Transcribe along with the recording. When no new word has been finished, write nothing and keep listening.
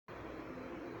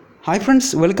Hi friends,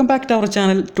 welcome back to our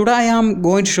channel. Today I am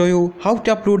going to show you how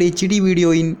to upload HD video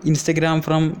in Instagram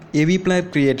from Avee player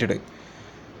created.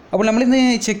 അപ്പോൾ നമ്മളിന്ന്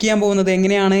check ചെയ്യാൻ പോകുന്നത്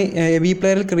എങ്ങനെയാണ് Avee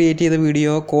പ്ലെയറിൽ create ചെയ്ത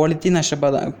video quality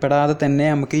നഷ്ടപ്പെടാതെ തന്നെ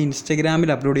നമുക്ക്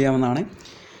ഇൻസ്റ്റഗ്രാമിൽ അപ്ലോഡ് ചെയ്യാവുന്നതാണ്.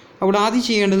 അപ്പോൾ ആദ്യം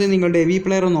ചെയ്യേണ്ടത് നിങ്ങളുടെ Avee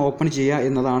പ്ലെയർ ഒന്ന് ഓപ്പൺ ചെയ്യുക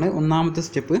എന്നതാണ് ഒന്നാമത്തെ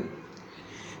സ്റ്റെപ്പ്.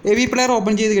 Avee പ്ലെയർ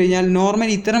ഓപ്പൺ ചെയ്ത് കഴിഞ്ഞാൽ നോർമൽ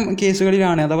ഇത്തരം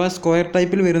കേസുകളിലാണ് അഥവാ സ്ക്വയർ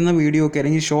ടൈപ്പിൽ വരുന്ന വീഡിയോ ഒക്കെ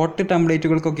അല്ലെങ്കിൽ ഷോർട്ട്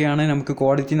ടെംപ്ലേറ്റുകൾക്കൊക്കെയാണ് നമുക്ക്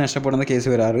ക്വാളിറ്റി നഷ്ടപ്പെടുന്ന കേസ്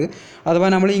വരാറ്. അഥവാ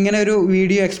നമ്മൾ ഇങ്ങനെ ഒരു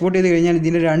വീഡിയോ എക്സ്പോർട്ട് ചെയ്ത് കഴിഞ്ഞാൽ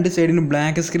ഇതിൻ്റെ രണ്ട് സൈഡിലും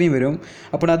ബ്ലാക്ക് സ്ക്രീൻ വരും.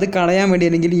 അപ്പോൾ അത് കളയാൻ വേണ്ടി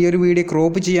അല്ലെങ്കിൽ ഈ ഒരു വീഡിയോ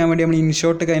ക്രോപ്പ് ചെയ്യാൻ വേണ്ടി നമ്മൾ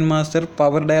InShot Kine master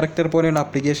power director പോലെയുള്ള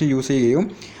ആപ്ലിക്കേഷൻ യൂസ് ചെയ്യുകയും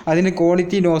അതിൻ്റെ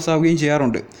ക്വാളിറ്റി ലോസ് ആവുകയും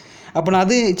ചെയ്യാറുണ്ട്. അപ്പോൾ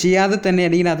അത് ചെയ്യാതെ തന്നെ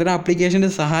അല്ലെങ്കിൽ അത്തരം ആപ്ലിക്കേഷൻ്റെ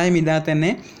സഹായമില്ലാതെ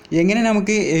തന്നെ എങ്ങനെ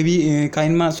നമുക്ക്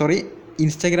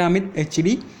ഇൻസ്റ്റഗ്രാമിൽ HD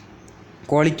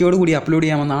ക്വാളിറ്റിയോട് കൂടി അപ്ലോഡ്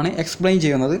ചെയ്യാമെന്നാണ് എക്സ്പ്ലെയിൻ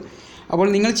ചെയ്യുന്നത്. അപ്പോൾ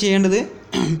നിങ്ങൾ ചെയ്യേണ്ടത്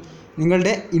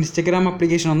നിങ്ങളുടെ ഇൻസ്റ്റഗ്രാം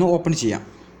ആപ്ലിക്കേഷൻ ഒന്ന് ഓപ്പൺ ചെയ്യാം.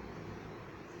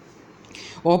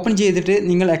 ഓപ്പൺ ചെയ്തിട്ട്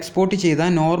നിങ്ങൾ എക്സ്പോർട്ട് ചെയ്ത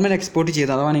നോർമൽ എക്സ്പോർട്ട് ചെയ്ത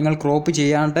അഥവാ നിങ്ങൾ ക്രോപ്പ്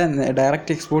ചെയ്യാണ്ട്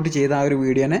ഡയറക്റ്റ് എക്സ്പോർട്ട് ചെയ്ത ആ ഒരു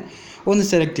വീഡിയോനെ ഒന്ന്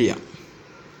സെലക്ട് ചെയ്യാം.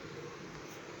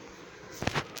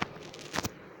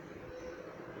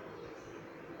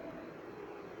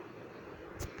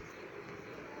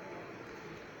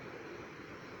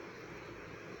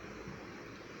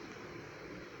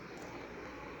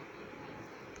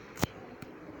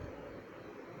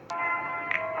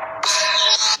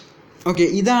 ഓക്കെ,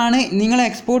 ഇതാണ് നിങ്ങൾ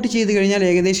എക്സ്പോർട്ട് ചെയ്ത് കഴിഞ്ഞാൽ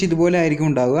ഏകദേശം ഇതുപോലെ ആയിരിക്കും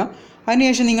ഉണ്ടാവുക.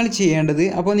 അതിനുശേഷം നിങ്ങൾ ചെയ്യേണ്ടത്,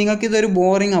 അപ്പോൾ നിങ്ങൾക്കിതൊരു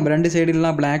ബോറിംഗ് ആകും, രണ്ട്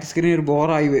സൈഡിലുള്ള ബ്ലാക്ക് സ്ക്രീൻ ഒരു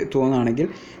ബോറായി തോന്നുകയാണെങ്കിൽ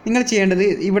നിങ്ങൾ ചെയ്യേണ്ടത്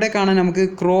ഇവിടെ കാണാൻ നമുക്ക്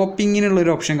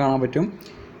ക്രോപ്പിങ്ങിനുള്ളൊരു ഓപ്ഷൻ കാണാൻ പറ്റും.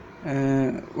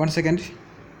 1 സെക്കൻഡ്.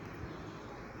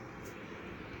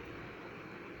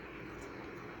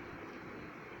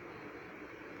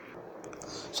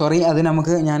 സോറി, അത്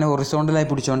ഞാൻ ഹൊറിസോണ്ടലായി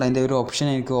പിടിച്ചുകൊണ്ട് അതിൻ്റെ ഒരു ഓപ്ഷൻ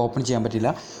എനിക്ക് ഓപ്പൺ ചെയ്യാൻ പറ്റില്ല.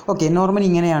 ഓക്കെ, നോർമലി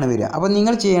ഇങ്ങനെയാണ് വരിക. അപ്പോൾ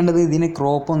നിങ്ങൾ ചെയ്യേണ്ടത് ഇതിന്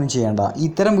ക്രോപ്പ് ഒന്നും ചെയ്യേണ്ട.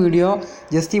 ഇത്തരം വീഡിയോ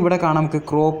ജസ്റ്റ് ഇവിടെ കാണാം നമുക്ക്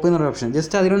ക്രോപ്പ് എന്നൊരു ഓപ്ഷൻ,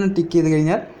 ജസ്റ്റ് അതിലൊന്ന് ടിക്ക് ചെയ്ത്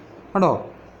കഴിഞ്ഞാൽ കണ്ടോ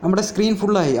നമ്മുടെ സ്ക്രീൻ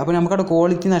ഫുള്ളായി. അപ്പോൾ നമുക്കവിടെ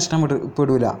ക്വാളിറ്റി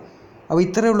നഷ്ടപ്പെടില്ല. അപ്പോൾ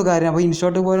ഇത്രയേ ഉള്ളൂ കാര്യം. അപ്പോൾ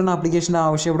ഇൻഷോട്ട് പോലുള്ള ആപ്ലിക്കേഷൻ്റെ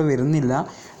ആവശ്യം ഇവിടെ വരുന്നില്ല.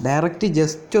 ഡയറക്റ്റ്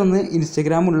ജസ്റ്റ് ഒന്ന്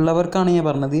ഇൻസ്റ്റഗ്രാം ഉള്ളവർക്കാണ് ഞാൻ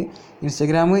പറഞ്ഞത്.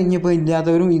 ഇൻസ്റ്റഗ്രാം ഇനിയിപ്പോൾ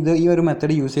ഇല്ലാത്തവരും ഈ ഒരു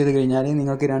മെത്തേഡ് യൂസ് ചെയ്ത് കഴിഞ്ഞാൽ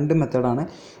നിങ്ങൾക്ക് രണ്ട് മെത്തേഡാണ്.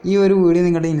 ഈ ഒരു വീഡിയോ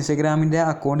നിങ്ങളുടെ ഇൻസ്റ്റഗ്രാമിൻ്റെ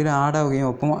അക്കൗണ്ടിൽ ആഡ് ആവുകയും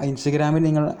ഒപ്പം ഇൻസ്റ്റഗ്രാമിൽ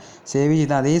നിങ്ങൾ സേവ്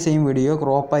ചെയ്ത അതേ സെയിം വീഡിയോ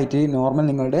ക്രോപ്പായിട്ട് നോർമൽ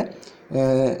നിങ്ങളുടെ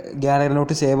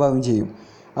ഗാലറിയിലോട്ട് സേവ് ആവുകയും ചെയ്യും.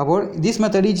 അപ്പോൾ this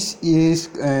method is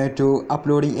to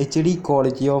uploading HD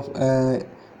quality of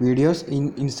videos in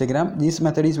Instagram. This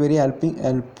method is very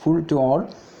helpful to all.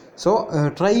 So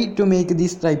try to make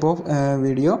this type of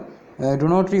video. Do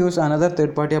not use another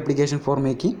third party application for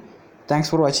making. Thanks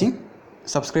for watching.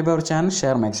 Subscribe our channel,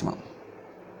 share maximum.